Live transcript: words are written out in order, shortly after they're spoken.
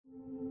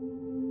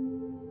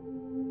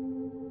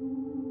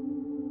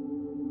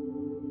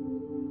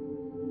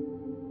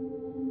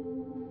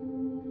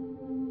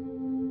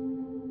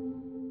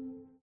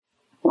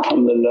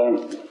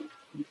Alhamdulillah.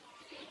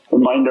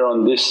 Reminder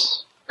on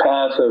this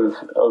path of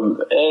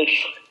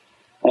ishq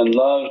and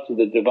love to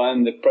the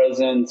Divine, the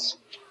Presence,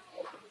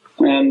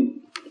 and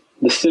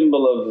the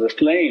symbol of the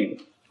flame,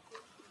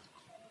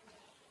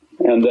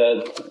 and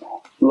that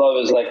love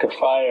is like a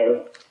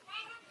fire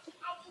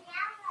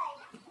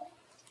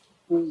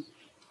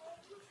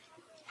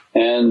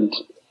and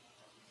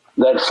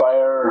that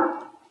fire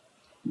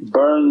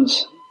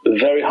burns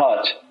very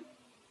hot,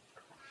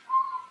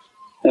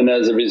 and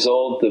as a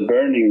result the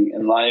burning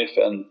in life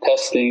and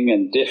testing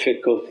and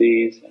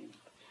difficulties and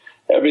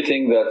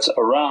everything that's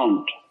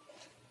around.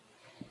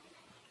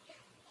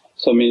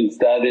 So means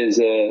that is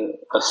a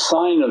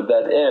sign of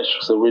that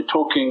ishq. So we're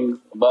talking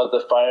about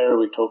the fire,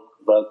 we talk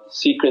about the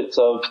secrets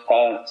of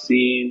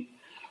tahseen,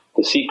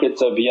 the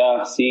secrets of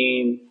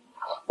Yasin,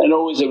 and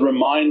always a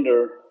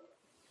reminder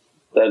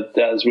that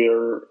as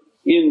we're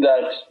in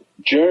that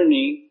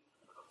journey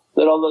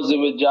that Allah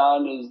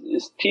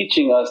is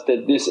teaching us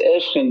that this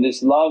ishq and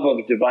this love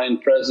of Divine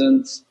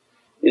Presence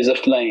is a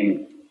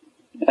flame,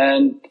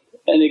 and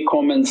any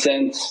common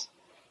sense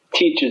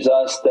teaches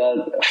us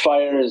that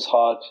fire is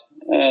hot,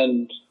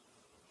 and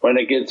when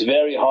it gets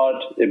very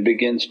hot it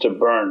begins to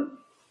burn.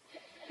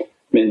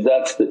 Means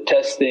that's the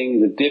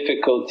testing, the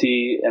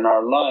difficulty in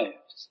our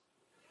lives,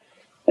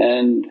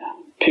 and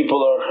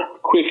people are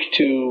quick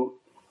to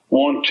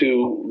want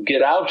to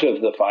get out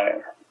of the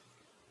fire.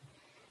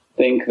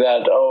 Think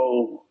that,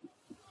 oh,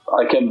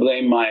 I can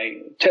blame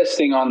my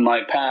testing on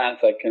my path,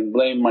 I can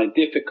blame my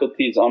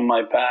difficulties on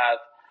my path,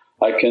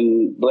 I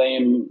can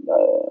blame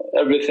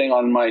everything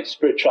on my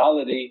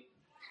spirituality,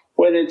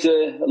 when it's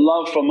a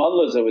love from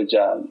Allah.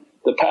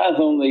 The path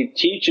only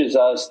teaches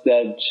us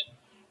that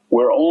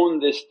we're on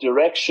this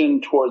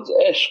direction towards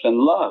ishq and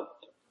love.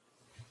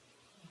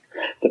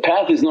 The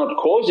path is not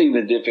causing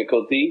the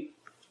difficulty,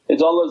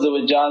 it's Allah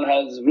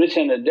has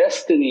written a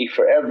destiny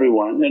for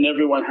everyone, and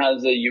everyone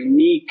has a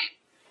unique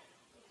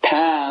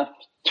path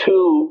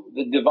to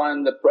the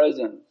Divine, the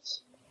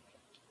Presence.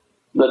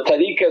 The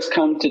tariqahs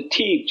come to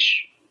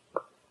teach,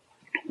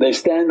 they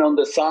stand on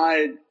the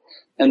side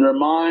and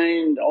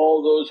remind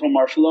all those whom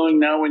are flowing.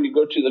 Now when you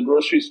go to the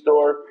grocery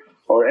store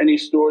or any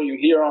store, you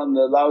hear on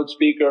the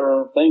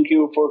loudspeaker, "Thank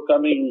you for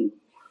coming,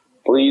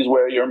 please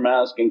wear your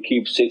mask and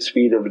keep 6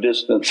 feet of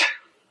distance."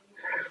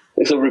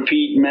 It's a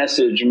repeat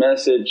message,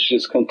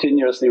 just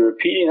continuously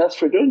repeating. That's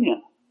for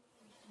dunya.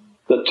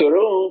 The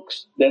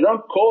turuqs, they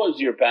don't cause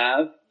your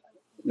path,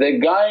 they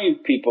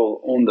guide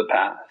people on the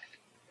path.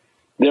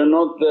 They're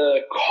not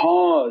the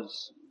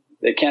cause,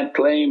 they can't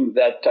claim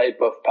that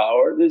type of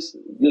power.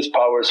 This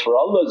power is for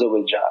Allah.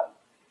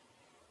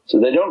 So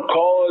they don't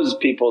cause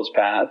people's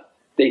path,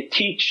 they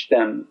teach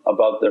them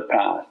about their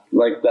path,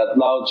 like that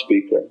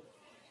loudspeaker,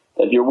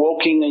 that you're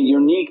walking a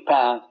unique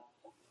path.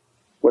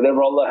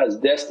 Whatever Allah has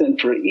destined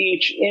for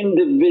each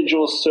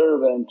individual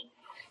servant,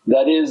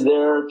 that is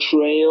their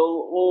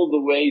trail all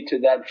the way to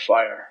that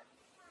fire.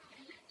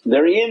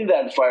 They're in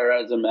that fire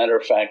as a matter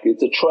of fact,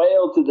 it's a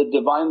trail to the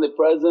Divine, the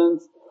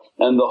Presence,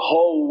 and the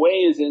whole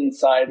way is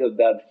inside of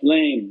that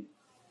flame.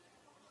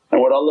 And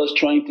what Allah is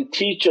trying to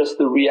teach us,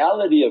 the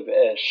reality of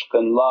ishq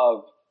and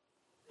love.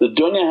 The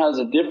dunya has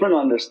a different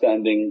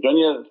understanding.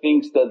 Dunya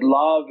thinks that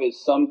love is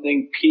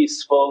something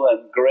peaceful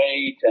and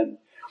great and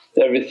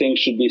everything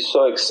should be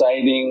so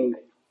exciting,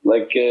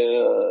 like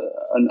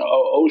an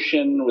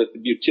ocean with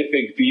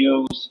beatific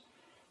views,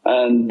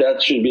 and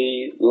that should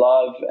be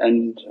love.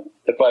 And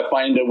if I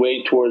find a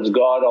way towards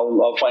God,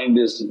 I'll find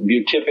this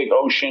beatific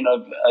ocean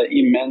of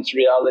immense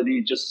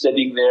reality just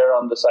sitting there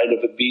on the side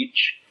of a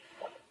beach.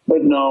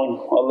 But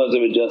no,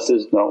 Allah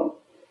says, no.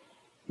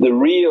 The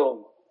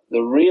real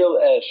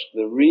ishq,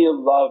 the real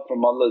love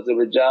from Allah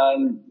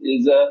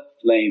is a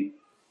flame.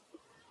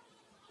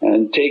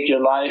 And take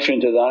your life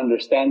into the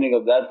understanding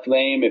of that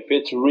flame. If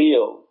it's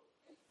real,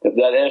 if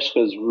that ishq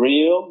is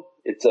real,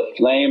 it's a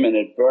flame and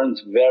it burns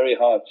very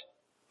hot,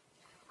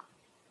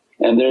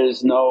 and there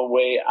is no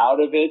way out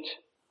of it,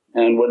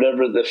 and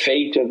whatever the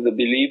fate of the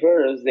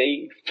believer is,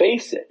 they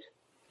face it.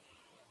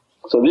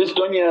 So this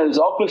dunya is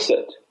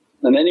opposite,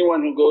 and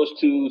anyone who goes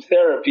to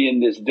therapy in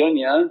this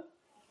dunya,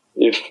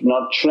 if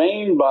not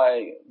trained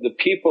by the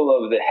people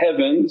of the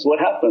heavens, what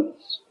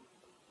happens?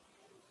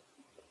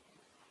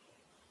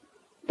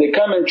 They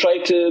come and try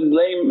to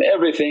blame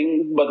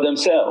everything but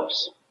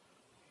themselves.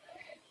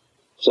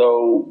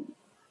 So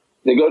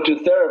they go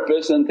to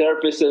therapist and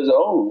therapist says,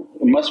 "Oh,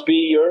 it must be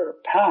your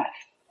path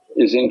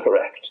is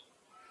incorrect.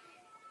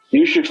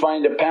 You should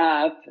find a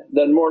path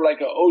that's more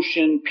like an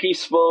ocean,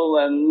 peaceful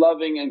and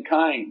loving and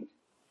kind."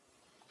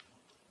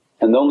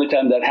 And the only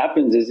time that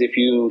happens is if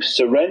you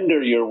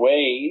surrender your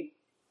way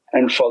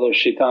and follow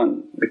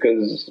shaitan,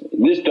 because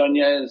this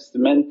dunya is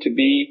meant to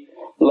be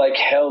like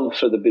hell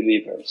for the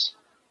believers.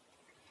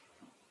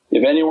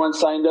 If anyone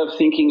signed up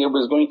thinking it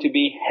was going to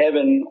be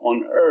heaven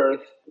on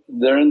earth,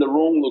 they're in the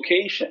wrong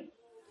location.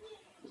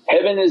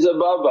 Heaven is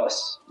above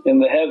us in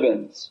the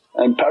heavens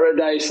and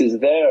paradise is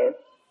there,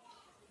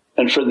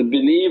 and for the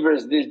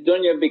believers this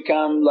dunya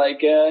become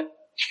like a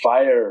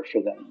fire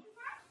for them.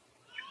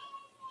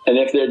 And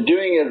if they're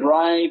doing it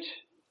right,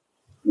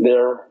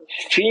 they're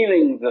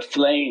feeling the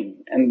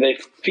flame and they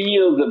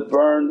feel the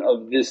burn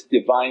of this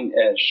divine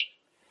ishq.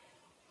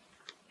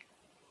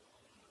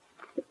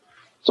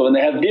 So when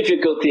they have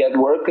difficulty at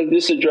work, because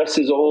this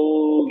addresses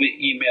all the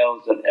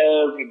emails and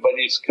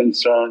everybody's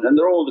concern and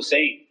they're all the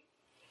same.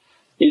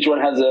 Each one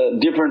has a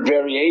different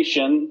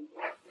variation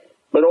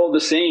but all the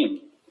same.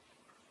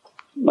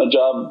 My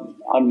job,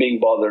 I'm being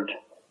bothered.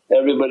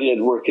 Everybody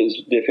at work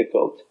is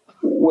difficult.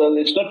 Well,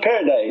 it's not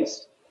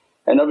paradise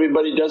and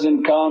everybody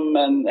doesn't come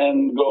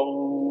and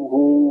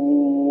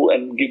go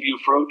and give you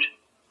fruit.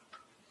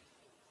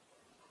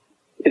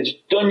 It's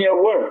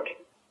dunya work,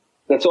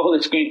 that's all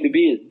it's going to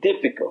be, is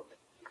difficult.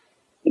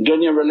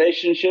 Dunya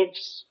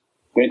relationships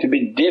going to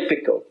be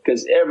difficult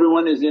because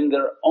everyone is in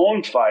their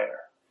own fire,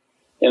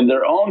 in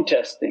their own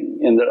testing,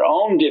 in their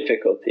own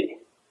difficulty.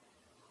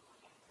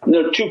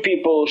 There are two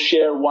people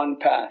share one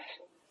path,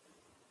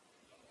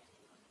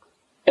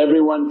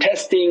 everyone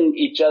testing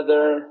each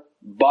other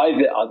by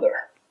the other.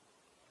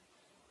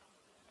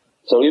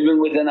 So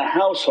even within a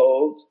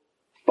household,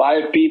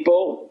 5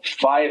 people,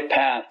 5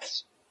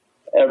 paths,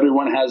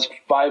 everyone has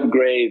 5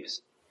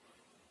 graves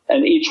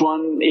and each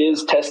one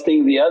is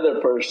testing the other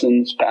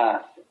person's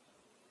path.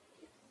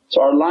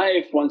 So our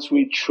life, once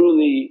we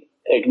truly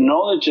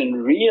acknowledge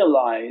and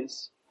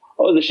realize,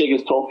 oh the shaykh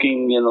is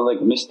talking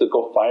like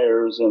mystical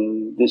fires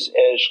and this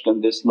ishq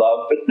and this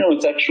love, but no,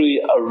 it's actually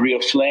a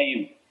real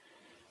flame.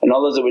 And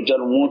Allah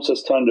wants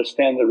us to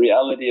understand the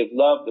reality of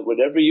love, that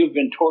whatever you've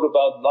been taught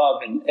about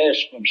love and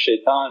ishq from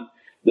shaitan,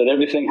 that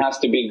everything has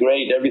to be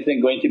great, everything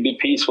going to be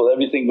peaceful,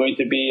 everything going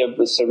to be of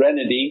the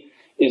serenity,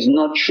 is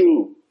not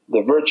true.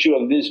 The virtue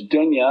of this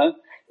dunya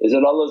is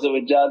that Allah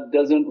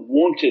doesn't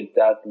want it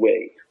that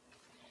way.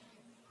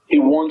 He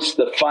wants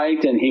the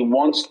fight and He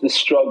wants the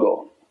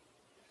struggle,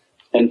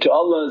 and to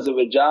Allah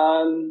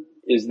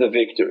is the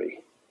victory.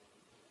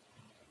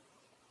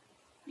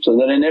 So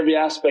that in every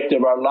aspect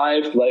of our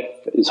life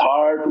is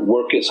hard,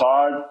 work is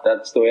hard,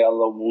 that's the way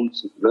Allah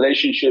wants it.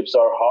 Relationships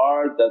are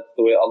hard, that's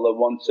the way Allah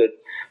wants it.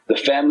 The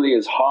family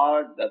is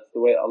hard, that's the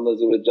way Allah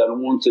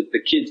wants it.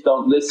 The kids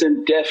don't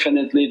listen,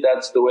 definitely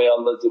that's the way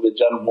Allah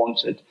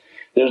wants it.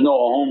 There's no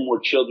home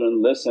where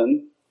children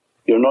listen.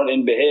 You're not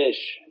in Bahesh,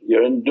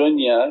 you're in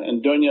dunya,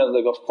 and dunya is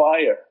like a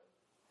fire.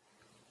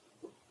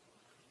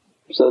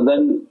 So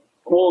then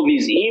all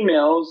these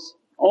emails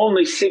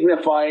only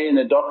signify in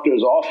a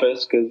doctor's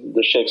office, because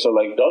the shaykhs are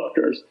like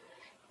doctors,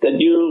 that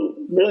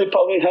you really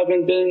probably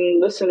haven't been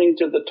listening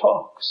to the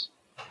talks.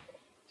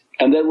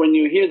 And then when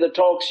you hear the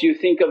talks you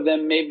think of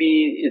them,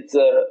 maybe it's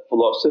a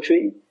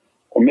philosophy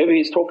or maybe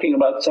he's talking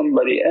about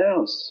somebody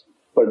else,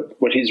 but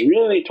what he's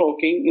really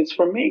talking is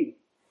for me.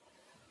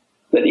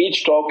 That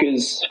each talk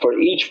is for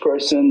each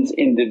person's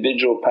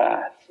individual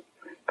path,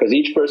 because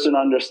each person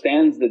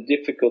understands the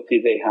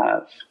difficulty they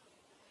have.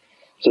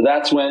 So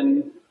that's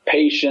when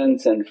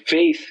patience and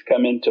faith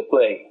come into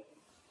play.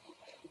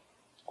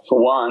 So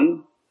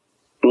one,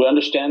 do we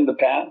understand the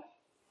path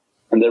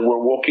and that we're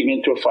walking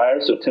into a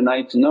fire? So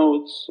tonight's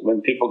notes,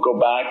 when people go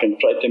back and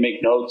try to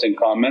make notes and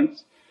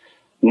comments,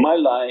 my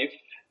life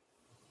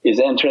is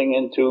entering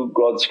into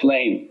God's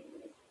flame,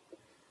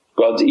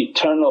 God's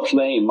eternal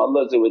flame,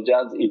 Allah's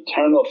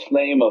eternal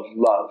flame of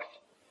love.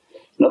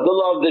 Not the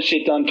love that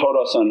shaitan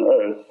taught us on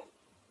earth.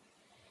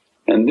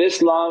 And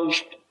this love,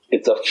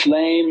 it's a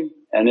flame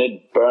and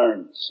it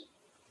burns.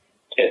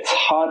 It's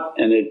hot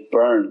and it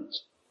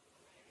burns.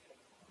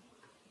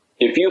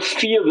 If you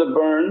feel the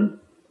burn,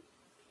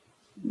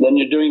 then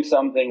you're doing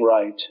something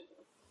right.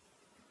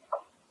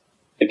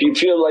 If you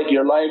feel like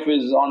your life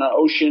is on an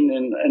ocean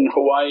in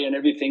Hawaii and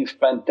everything's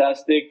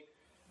fantastic,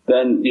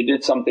 then you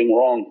did something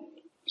wrong.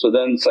 So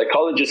then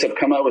psychologists have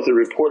come out with the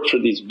reports for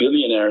these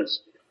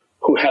billionaires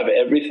who have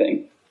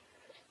everything.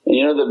 And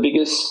you know the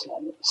biggest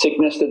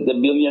sickness that the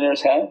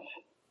billionaires have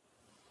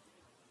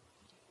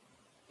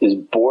is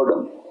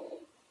boredom,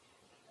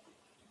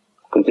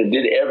 because they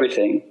did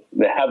everything,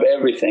 they have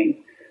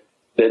everything,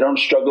 they don't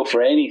struggle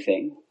for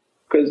anything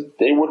because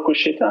they work with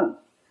shaitan.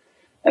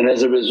 And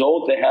as a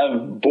result they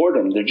have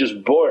boredom, they're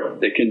just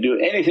bored, they can do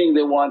anything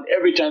they want,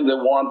 every time they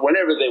want,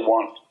 whenever they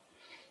want.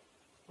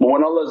 But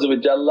when Allah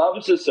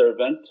loves a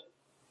servant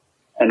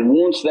and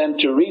wants them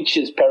to reach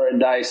His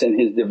paradise and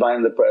His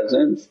Divinely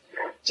Presence,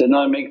 so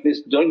now I make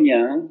this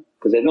dunya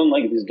because I don't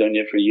like this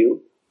dunya for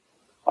you.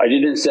 I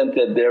didn't send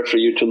that there for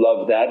you to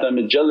love that,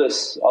 I'm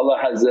jealous. Allah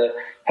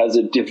has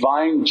a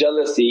divine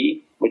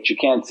jealousy, which you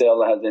can't say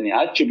Allah has any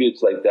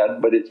attributes like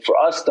that, but it's for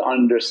us to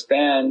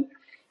understand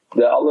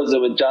that Allah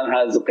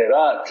has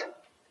qiraat,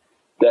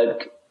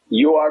 that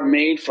you are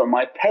made for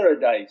my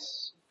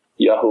paradise,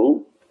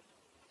 Yahu.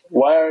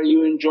 Why are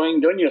you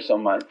enjoying dunya so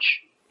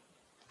much?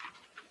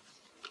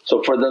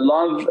 So for the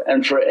love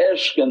and for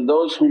ishq and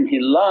those whom He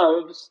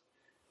loves,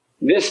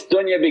 this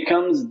dunya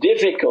becomes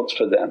difficult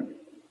for them.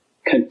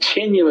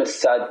 Continuous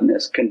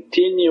sadness,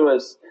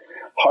 continuous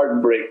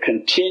heartbreak,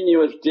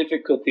 continuous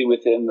difficulty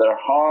within their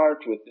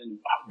heart, within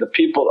the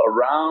people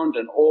around,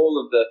 and all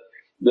of the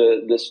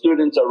the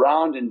students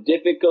around in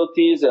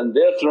difficulties and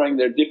they're throwing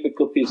their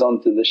difficulties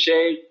onto the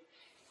shaykh.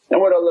 And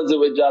what Allah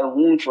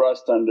wants for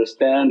us to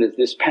understand is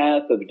this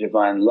path of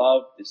Divine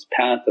love, this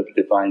path of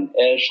Divine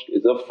ishq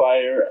is a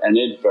fire and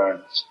it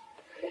burns.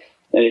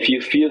 And if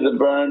you feel the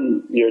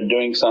burn, you're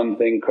doing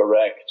something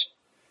correct.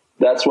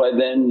 That's why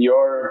then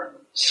your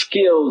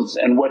skills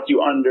and what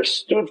you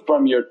understood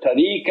from your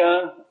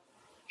tariqah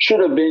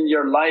should have been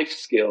your life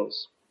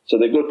skills. So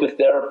they go to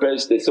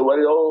therapists, they say, well,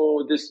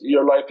 oh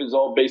your life is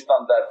all based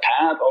on that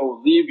path,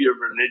 oh leave your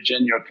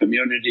religion, your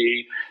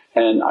community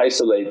and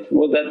isolate.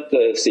 Well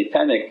that's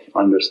satanic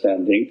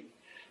understanding,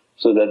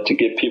 so that to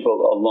get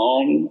people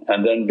alone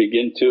and then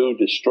begin to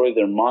destroy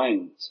their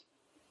minds.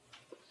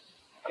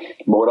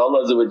 But what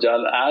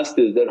Allah asked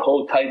is that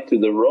hold tight to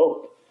the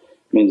rope,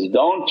 means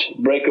don't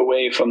break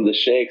away from the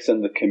shaykhs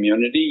and the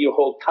community, you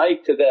hold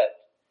tight to that.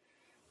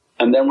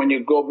 And then when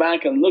you go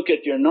back and look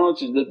at your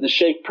notes is that the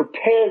shaykh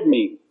prepared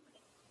me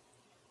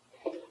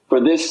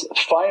for this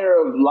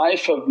fire of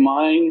life of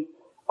mine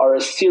are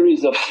a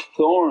series of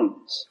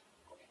thorns.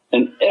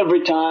 And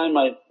every time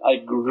I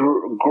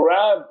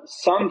grab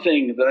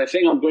something that I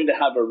think I'm going to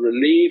have a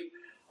relief,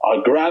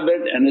 I grab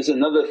it and there's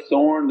another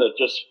thorn that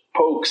just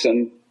pokes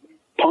and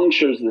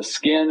punctures the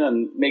skin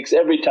and makes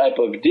every type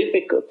of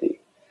difficulty.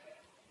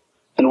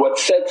 And what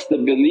sets the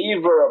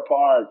believer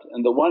apart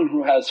and the one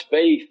who has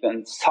faith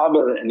and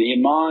sabr and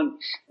iman,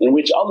 in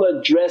which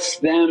Allah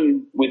dressed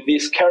them with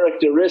these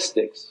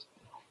characteristics.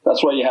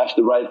 That's why you have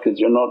to write, because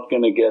you're not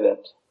going to get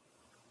it.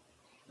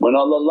 When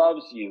Allah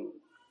loves you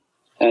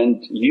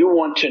and you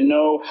want to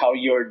know how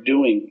you're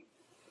doing,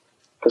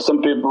 because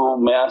some people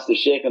may ask the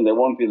shaykh and they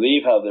won't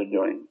believe how they're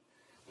doing.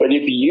 But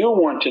if you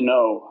want to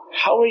know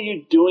how are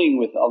you doing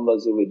with Allah,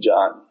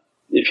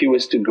 if He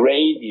was to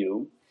grade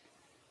you,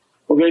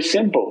 well very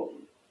simple.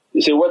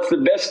 You say, what's the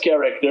best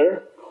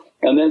character?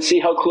 And then see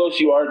how close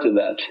you are to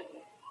that.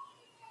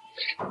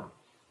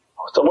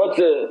 So what's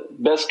the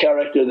best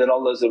character that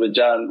Allah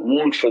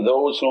wants for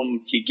those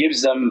whom He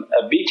gives them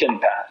a beaten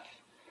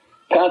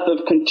path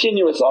of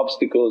continuous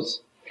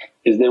obstacles,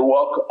 is they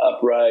walk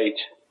upright,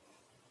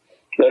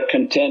 they're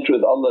content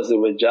with Allah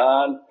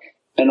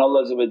and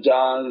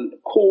Allah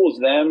calls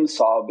them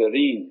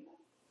sabireen,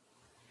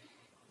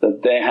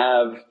 that they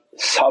have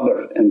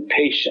sabr and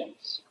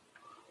patience.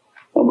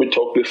 And we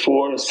talked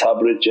before,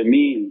 sabr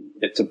jameel,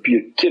 it's a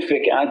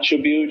beatific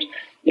attribute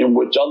in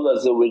which Allah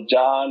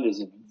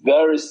is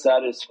very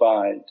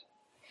satisfied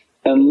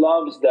and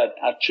loves that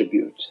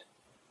attribute.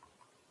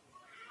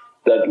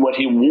 That what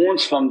He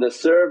wants from the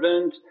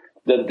servant,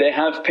 that they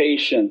have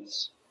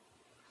patience,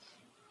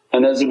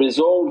 and as a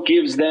result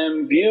gives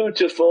them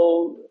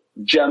beautiful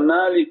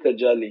jamali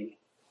tajalli.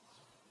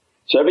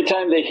 So every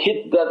time they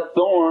hit that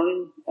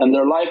thorn and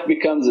their life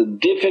becomes a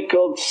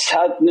difficult,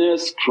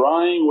 sadness,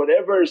 crying,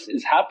 whatever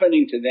is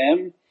happening to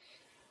them,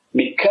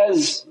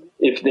 because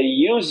if they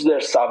use their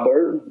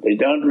sabr, they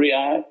don't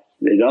react,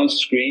 they don't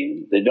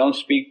scream, they don't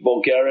speak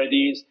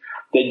vulgarities,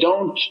 they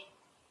don't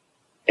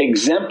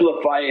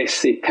exemplify a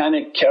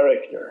satanic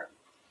character.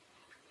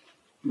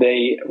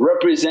 They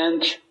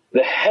represent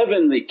the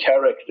heavenly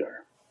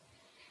character.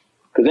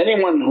 Because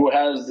anyone who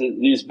has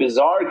these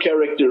bizarre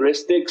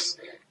characteristics,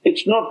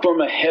 it's not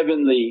from a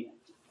heavenly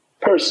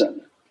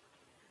person.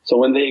 So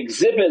when they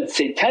exhibit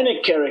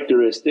satanic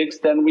characteristics,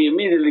 then we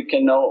immediately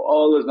can know,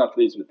 oh, Allah's not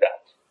pleased with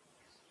that.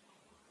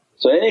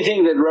 So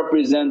anything that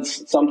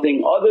represents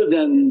something other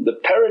than the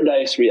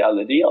paradise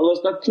reality,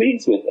 Allah's not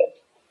pleased with it.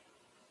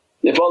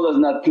 If Allah's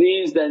not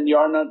pleased, then you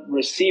are not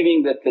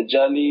receiving the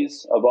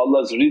tajallis of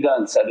Allah's rida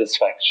and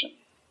satisfaction.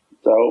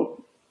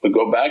 So we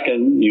go back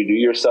and you do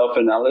your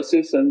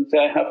self-analysis and say,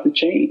 I have to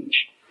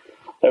change.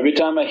 Every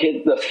time I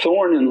hit the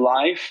thorn in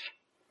life,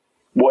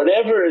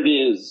 whatever it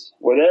is,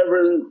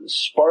 whatever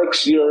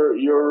sparks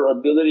your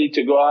ability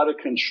to go out of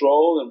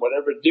control and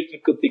whatever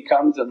difficulty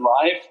comes in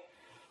life,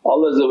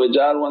 Allah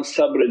wants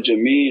sabr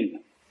jameel,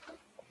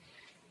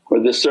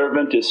 where the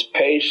servant is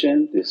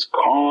patient, is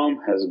calm,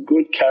 has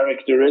good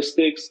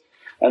characteristics,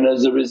 and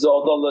as a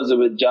result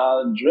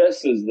Allah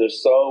dresses their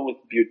soul with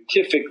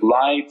beatific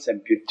lights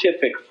and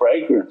beatific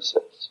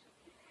fragrances.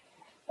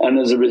 And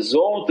as a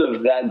result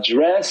of that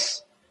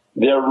dress,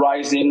 they're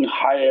rising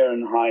higher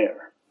and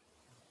higher.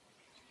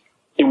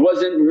 It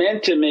wasn't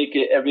meant to make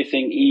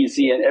everything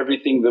easy and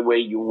everything the way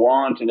you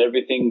want and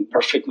everything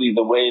perfectly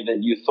the way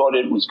that you thought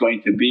it was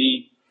going to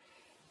be,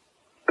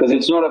 because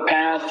it's not a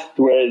path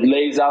where it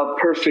lays out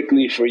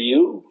perfectly for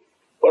you,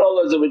 but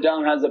Allah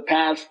has a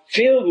path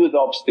filled with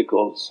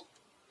obstacles.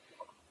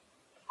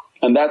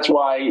 And that's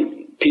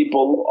why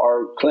people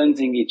are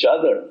cleansing each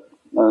other.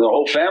 The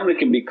whole family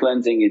can be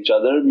cleansing each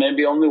other,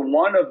 maybe only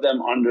one of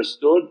them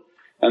understood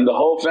and the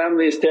whole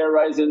family is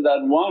terrorizing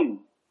that one.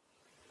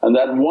 And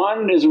that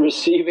one is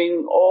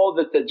receiving all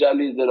the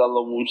tajallis that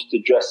Allah wants to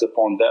dress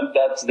upon them.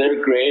 That's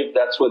their grave,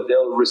 that's what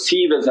they'll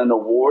receive as an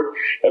award.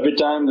 Every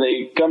time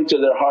they come to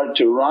their heart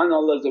to run,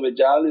 Allah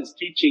is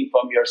teaching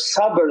from your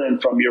sabr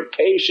and from your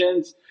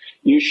patience,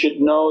 you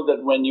should know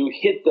that when you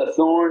hit the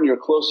thorn you're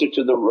closer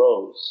to the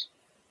rose.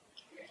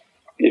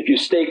 if you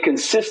stay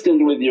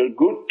consistent with your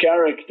good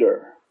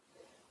character,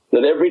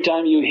 that every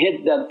time you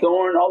hit that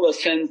thorn Allah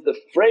sends the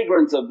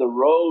fragrance of the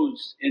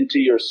rose into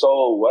your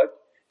soul. What?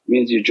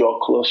 Means you draw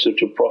closer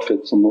to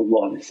Prophet.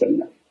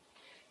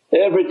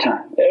 Every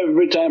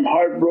time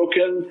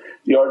heartbroken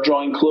you are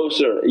drawing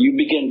closer, you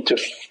begin to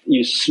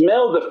you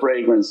smell the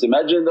fragrance.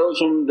 Imagine those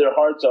whom their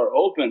hearts are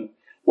open,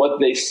 what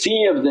they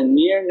see of the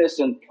nearness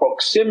and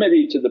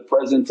proximity to the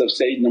presence of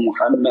Sayyidina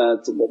Muhammad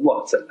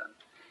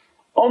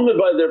only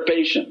by their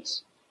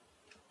patience.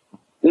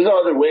 There's no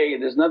other way,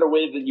 there's not a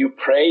way that you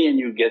pray and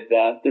you get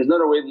that, there's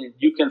not a way that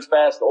you can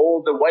fast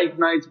all the white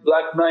nights,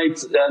 black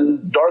nights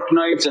and dark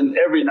nights and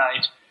every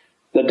night.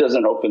 That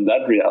doesn't open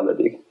that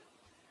reality.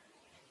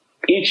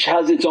 Each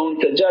has its own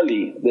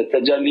tajalli. The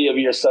tajalli of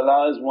your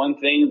salah is one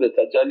thing, the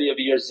tajalli of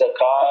your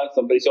zakah.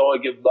 Somebody say, oh I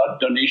give blood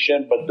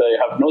donation but I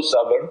have no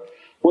sabr.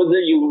 Whether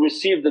you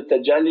receive the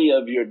tajalli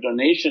of your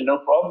donation, no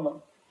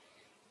problem.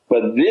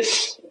 But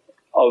this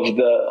of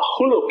the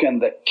khuluq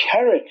and the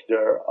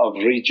character of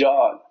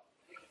rijal.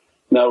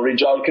 Now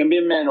rijal can be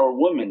man or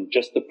woman,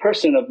 just the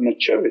person of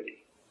maturity.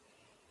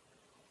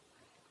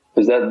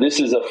 Is that this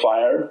is a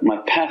fire, my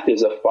path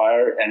is a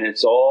fire and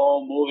it's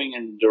all moving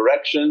in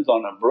directions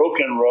on a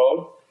broken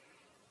road,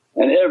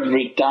 and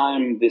every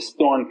time this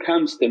thorn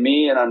comes to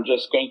me and I'm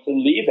just going to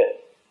leave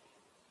it.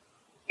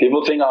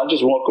 People think, I'll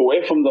just walk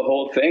away from the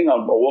whole thing,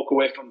 I'll walk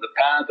away from the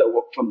path, I'll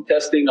walk from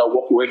testing, I'll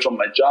walk away from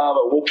my job,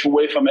 I'll walk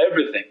away from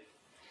everything.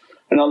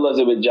 And Allah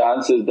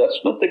says, that's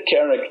not the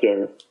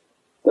character,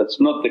 that's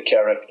not the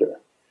character.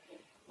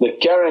 The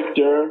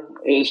character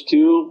is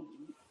to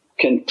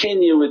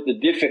continue with the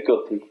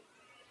difficulty,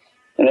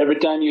 and every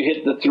time you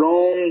hit the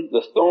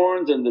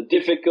thorns and the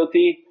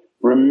difficulty,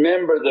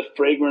 remember the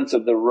fragrance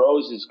of the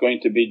rose is going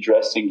to be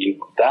dressing you.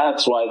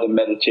 That's why the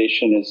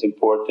meditation is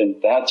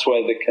important, that's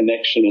why the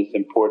connection is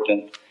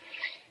important.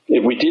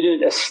 If we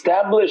didn't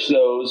establish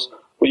those,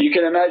 well you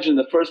can imagine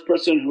the first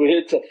person who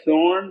hits a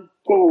thorn,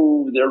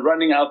 they're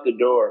running out the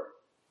door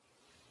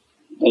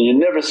and you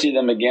never see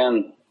them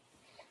again.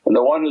 And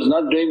the one who's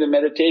not doing the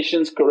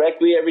meditations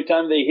correctly, every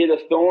time they hit a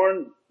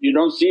thorn you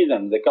don't see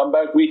them, they come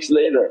back weeks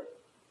later.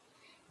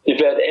 If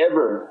at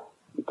ever,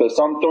 because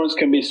some thorns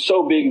can be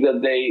so big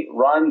that they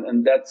run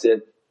and that's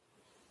it.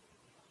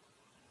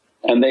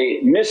 And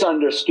they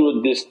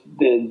misunderstood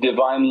the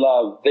Divine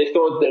love. They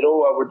thought that,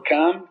 oh I would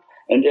come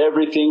and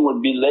everything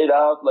would be laid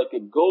out like a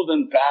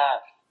golden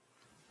path,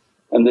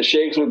 and the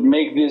shaykhs would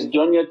make this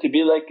dunya to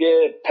be like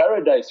a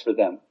paradise for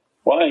them.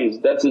 Why?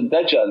 That's a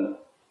Dajjal.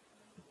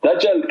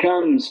 Dajjal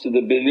comes to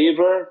the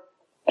believer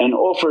and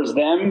offers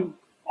them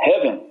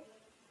heaven.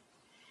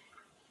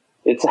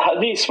 It's a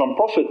hadith from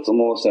Prophet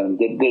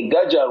that the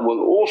Dajjal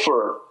will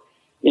offer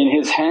in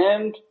his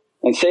hand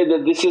and say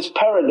that this is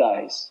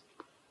paradise,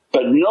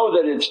 but know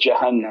that it's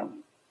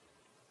Jahannam.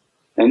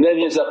 And then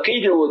his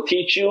aqeedah will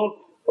teach you,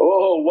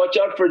 oh watch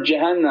out for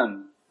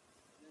Jahannam.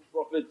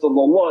 Prophet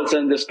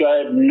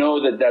described,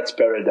 know that that's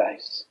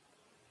paradise.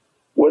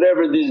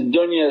 Whatever this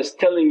dunya is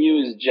telling you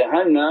is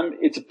Jahannam,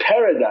 it's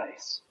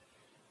paradise.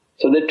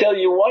 So they tell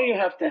you, why you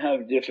have to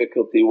have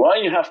difficulty, why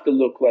you have to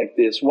look like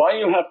this, why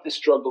you have to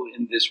struggle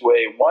in this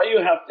way, why you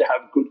have to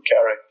have good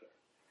character.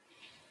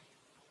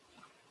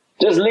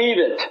 Just leave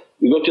it.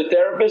 You go to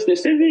therapists, they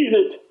say, leave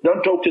it,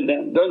 don't talk to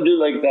them, don't do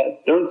like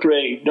that, don't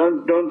pray,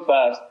 don't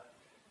fast.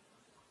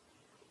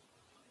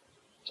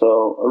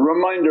 So a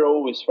reminder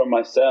always for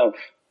myself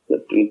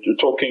that we're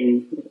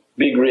talking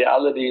big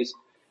realities,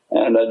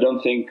 and I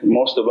don't think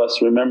most of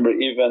us remember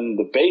even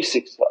the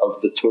basics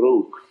of the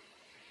turuq.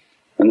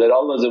 And that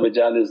Allah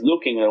is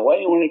looking at, why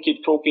you want to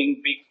keep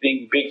talking big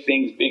things, big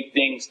things, big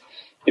things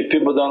if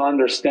people don't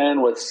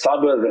understand what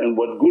sabr and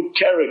what good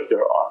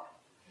character are.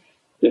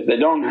 If they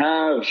don't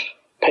have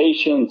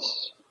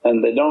patience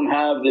and they don't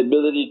have the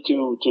ability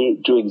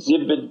to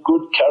exhibit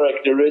good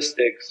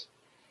characteristics,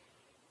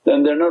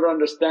 then they're not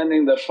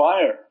understanding the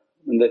fire.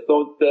 And they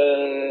thought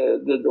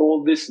that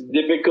all this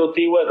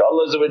difficulty, what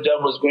Allah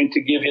was going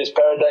to give His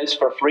paradise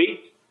for free?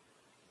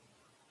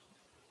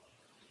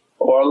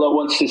 Or Allah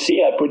wants to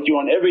see, I put you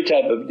on every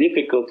type of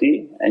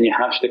difficulty and you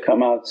have to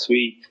come out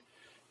sweet,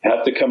 you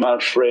have to come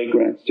out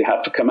fragrant, you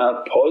have to come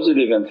out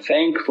positive and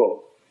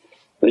thankful.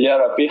 Ya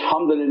Rabbi,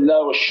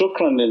 hamdulillah wa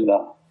shukran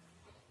lillah.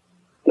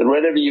 That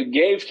whatever you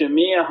gave to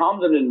me,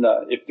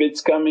 alhamdulillah, if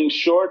it's coming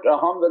short,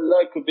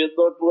 alhamdulillah, it could be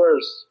a lot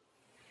worse.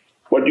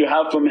 What you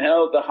have from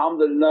health,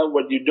 alhamdulillah,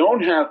 what you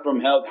don't have from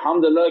health,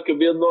 alhamdulillah, it could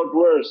be a lot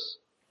worse.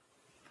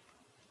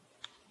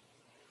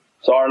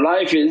 So our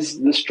life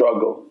is the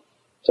struggle.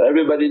 So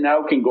everybody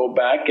now can go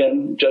back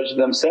and judge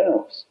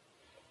themselves.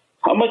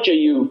 How much are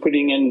you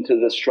putting into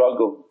the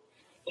struggle?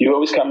 Do you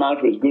always come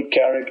out with good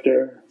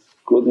character,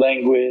 good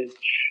language,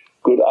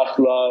 good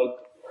akhlaq,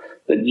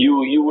 that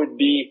you would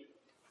be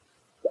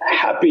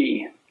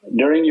happy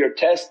during your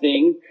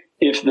testing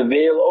if the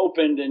veil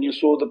opened and you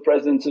saw the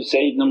presence of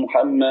Sayyidina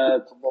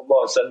Muhammad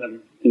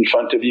in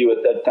front of you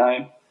at that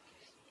time?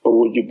 Or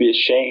would you be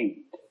ashamed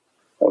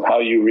of how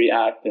you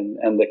react and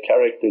the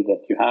character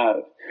that you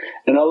have?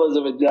 And Allah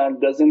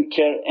doesn't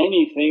care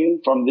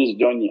anything from this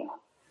dunya.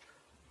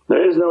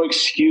 There is no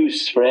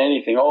excuse for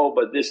anything, oh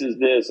but this is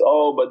this,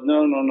 oh but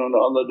no,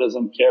 Allah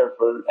doesn't care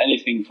for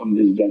anything from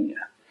this dunya.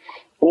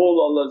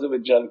 All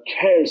Allah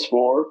cares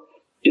for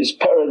is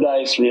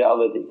paradise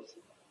realities.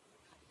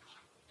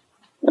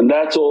 And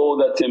that's all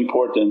that's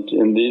important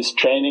in these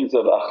trainings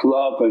of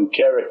akhlaq and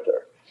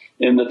character.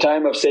 In the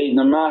time of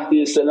Sayyidina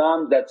Mahdi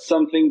that's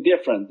something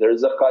different.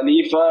 There's a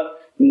Khalifa,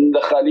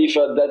 the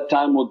Khalifa at that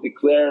time will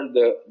declare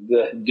the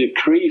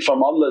decree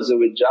from Allah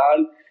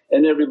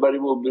and everybody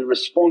will be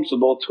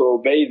responsible to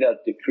obey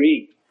that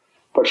decree.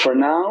 But for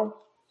now,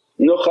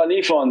 no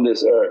Khalifa on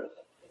this earth.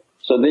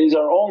 So these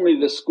are only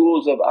the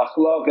schools of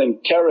akhlaq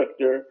and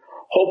character,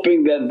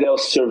 hoping that they'll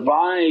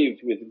survive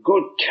with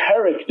good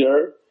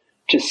character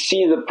to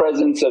see the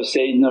presence of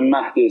Sayyidina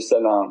Mahdi.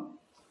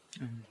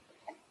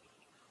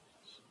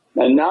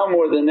 And now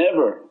more than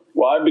ever,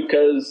 why?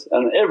 Because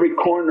on every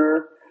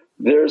corner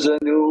there's a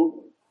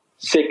new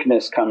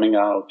sickness coming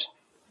out,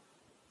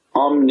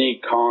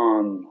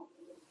 Omnicon,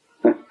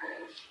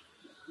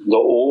 the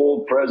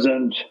all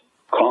present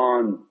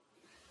con.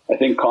 I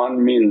think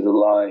con means a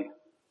lie.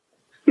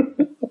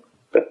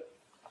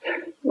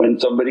 When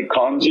somebody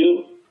cons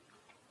you,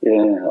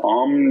 yeah,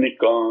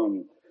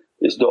 Omnicon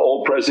is the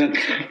all present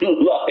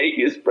lie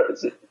is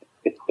present.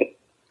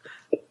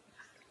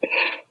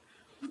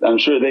 I'm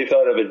sure they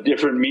thought of a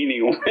different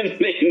meaning when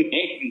they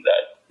named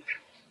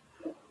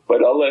that.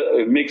 But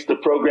Allah makes the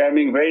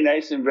programming very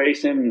nice and very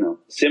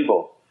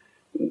simple.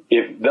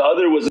 If the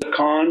other was a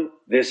con,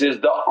 this is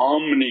the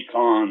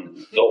omnicon,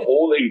 the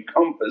all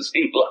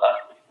encompassing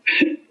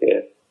lie. Yeah.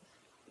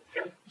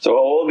 So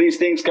all these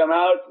things come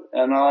out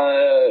and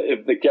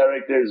if the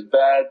character is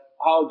bad,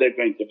 how they're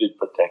going to be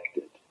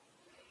protected?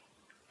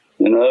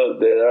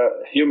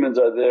 Humans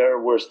are their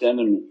worst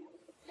enemy.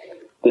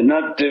 They're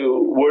not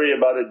to worry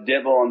about a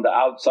devil on the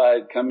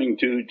outside coming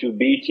to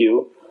beat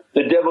you.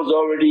 The devil's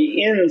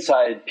already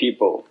inside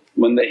people.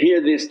 When they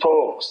hear these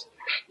talks,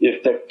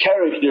 if their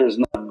character is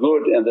not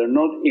good and they're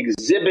not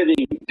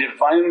exhibiting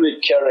Divinely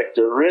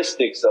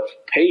characteristics of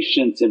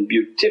patience and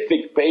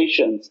beatific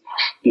patience,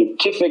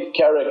 beatific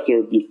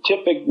character,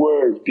 beatific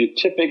words,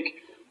 beatific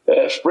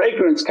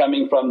fragrance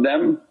coming from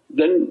them,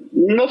 then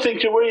nothing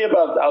to worry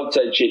about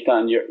outside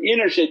shaitan. Your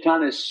inner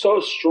shaitan is so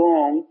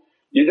strong,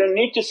 you don't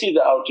need to see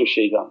the outer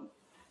shaitan.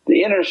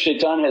 The inner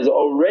shaitan has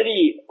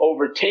already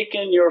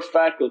overtaken your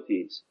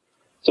faculties.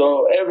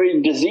 So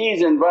every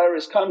disease and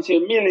virus comes, you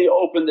immediately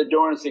open the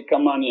door and say,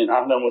 come on in,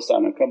 ahlan wa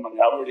sahlan, come on in,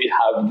 I already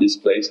have this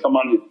place, come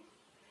on in.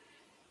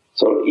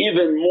 So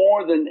even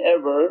more than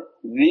ever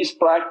these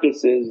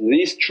practices,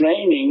 these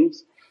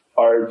trainings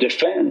are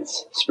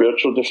defense,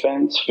 spiritual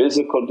defense,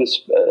 physical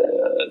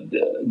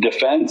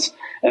defense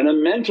and a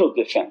mental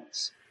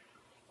defense.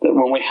 That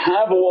when we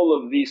have all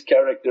of these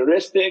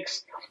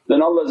characteristics,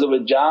 then Allah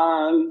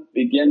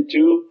begin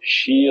to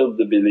shield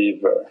the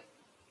believer.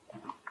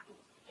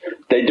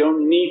 They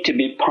don't need to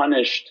be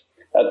punished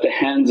at the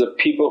hands of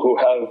people who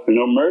have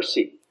no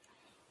mercy.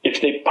 If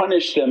they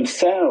punish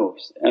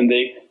themselves and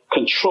they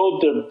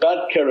controlled their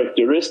bad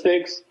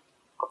characteristics,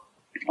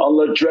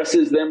 Allah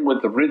dresses them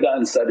with rida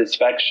and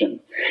satisfaction,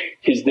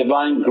 His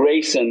Divine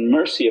grace and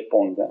mercy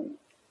upon them.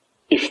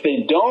 If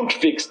they don't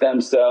fix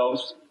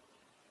themselves,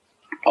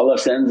 Allah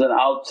sends an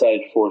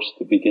outside force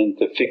to begin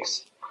to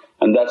fix,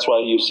 and that's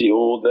why you see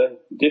all the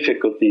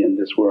difficulty in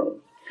this world.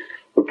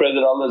 We pray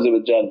that Allah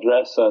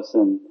dress us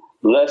and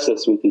bless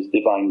us with His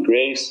Divine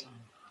grace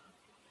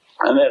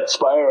and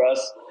inspire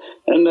us,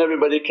 and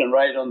everybody can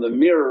write on the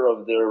mirror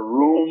of their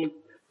room,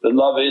 that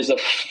love is a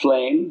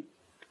flame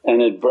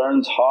and it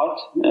burns hot,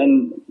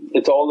 and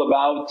it's all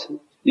about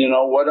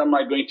what am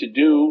I going to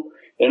do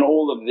in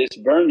all of this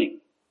burning.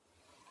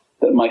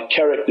 That my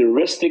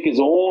characteristic is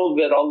all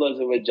that Allah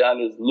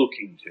is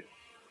looking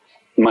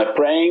to. My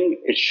praying,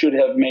 it should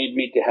have made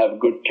me to have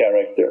good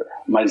character.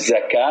 My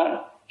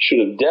zakah should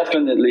have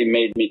definitely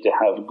made me to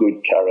have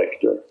good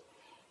character.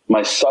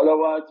 My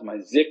salawat, my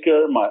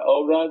zikr, my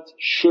awrat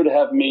should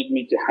have made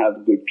me to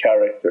have good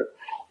character.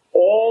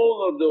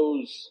 All of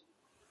those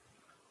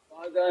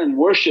ibadah and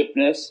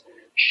worshipness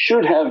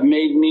should have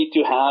made me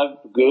to have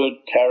good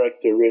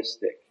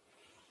characteristic.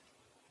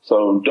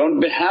 So don't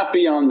be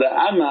happy on the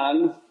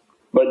amal,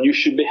 but you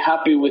should be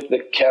happy with the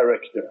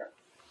character,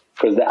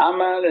 because the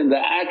amal and the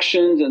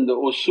actions and the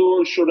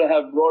usul should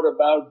have brought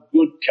about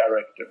good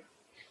character.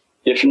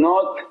 If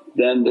not,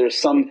 then there's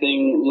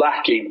something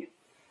lacking.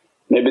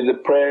 Maybe the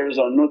prayers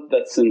are not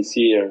that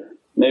sincere,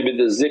 maybe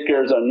the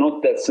zikrs are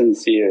not that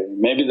sincere,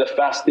 maybe the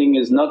fasting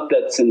is not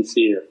that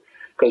sincere,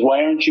 because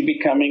why aren't you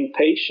becoming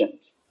patient?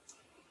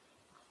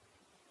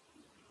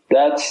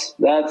 That's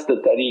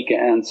the tariqah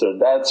answer.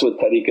 That's what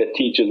tariqah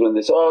teaches when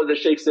they say, oh the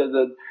shaykh says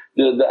that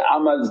the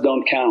amals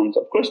don't count.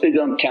 Of course they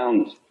don't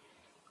count.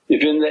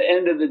 If in the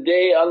end of the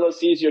day Allah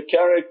sees your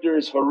character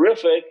is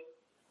horrific,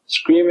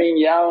 screaming,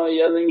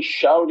 yelling,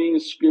 shouting,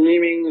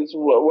 screaming,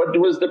 what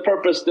was the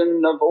purpose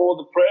then of all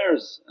the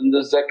prayers and the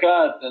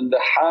zakat and the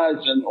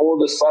hajj and all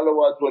the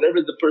salawat,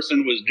 whatever the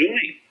person was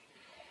doing?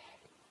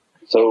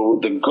 So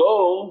the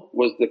goal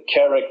was the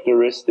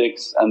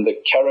characteristics and the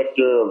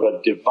character of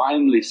a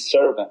Divinely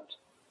servant,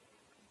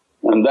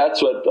 and that's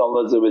what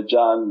Allah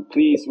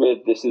pleased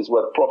with. This is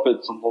what Prophet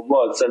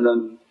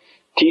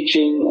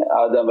teaching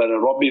Adam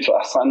Rabbi fa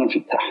ahsana fi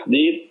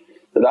tahdib,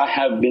 that I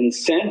have been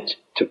sent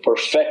to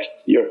perfect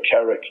your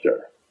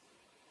character,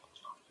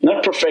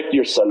 not perfect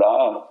your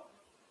salah.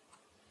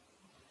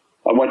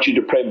 I want you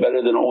to pray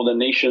better than all the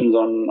nations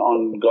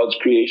on God's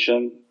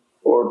creation,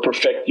 or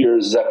perfect your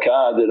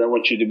zakah, that I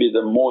want you to be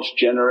the most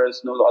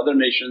generous. No, the other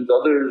nations,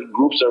 other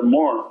groups are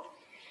more,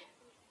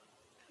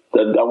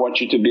 that I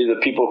want you to be the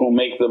people who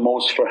make the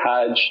most for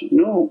Hajj.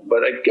 No,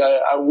 but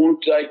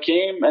I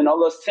came and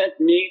Allah sent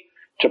me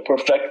to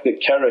perfect the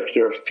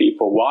character of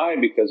people. Why?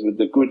 Because with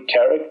the good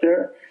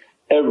character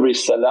every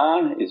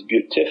salah is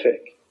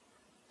beatific,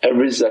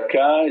 every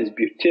zakah is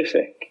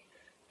beatific,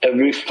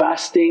 every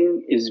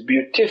fasting is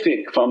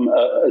beatific. From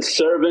a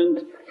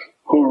servant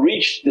who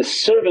reached the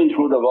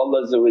servanthood of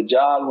Allah,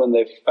 when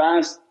they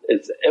fast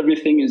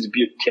everything is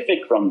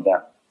beatific from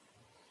them.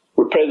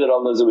 We pray that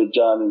Allah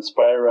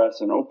inspire us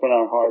and open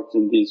our hearts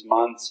in these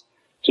months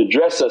to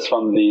dress us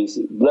from these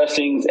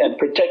blessings and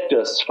protect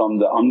us from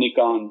the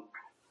Omnicon.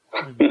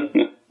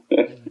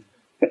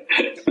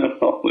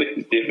 All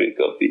these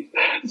difficulties.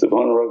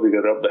 Subhana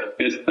rabbika rabbil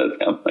izzati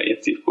amma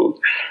yasifoon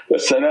wa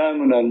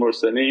salaamun al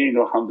mursaleen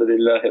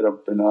walhamdulillahi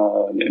rabbil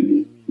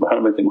alameen. Bi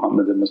hurmati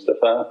Muhammadin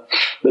Mustafa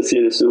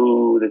Basir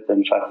Surat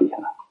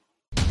al-Fatiha.